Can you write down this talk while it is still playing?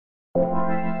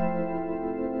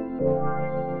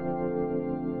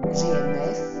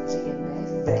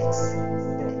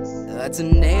A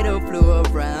tornado flew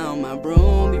around my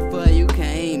room before you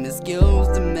came. Excuse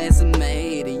the mess I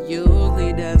made. It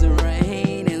usually doesn't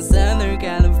rain in Southern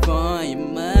California,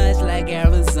 much like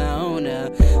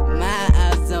Arizona. My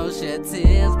eyes don't shed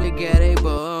tears, but girl, they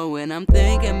boil when I'm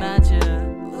thinking about you.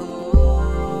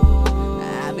 Ooh,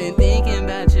 I've been thinking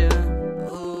about you.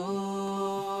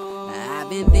 Ooh, I've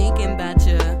been thinking about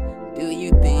you. Do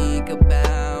you think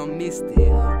about me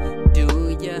still?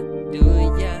 Do ya?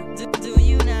 Do ya? Do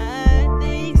you not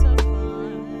think so far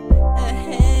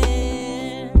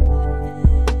ahead?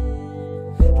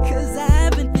 'Cause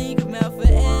I've been thinking about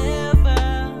forever.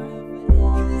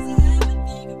 'Cause I've been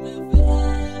thinking about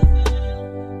forever.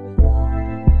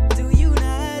 Do you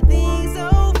not think so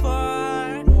far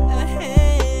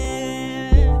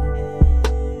ahead?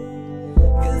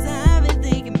 'Cause I've been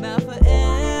thinking about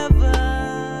forever.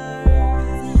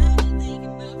 'Cause I've been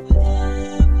thinking about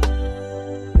forever.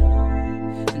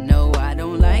 No, I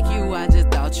don't like you, I just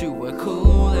thought you were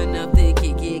cool enough to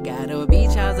kick it. Got a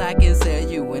beach house I can sell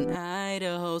you in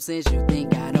Idaho since you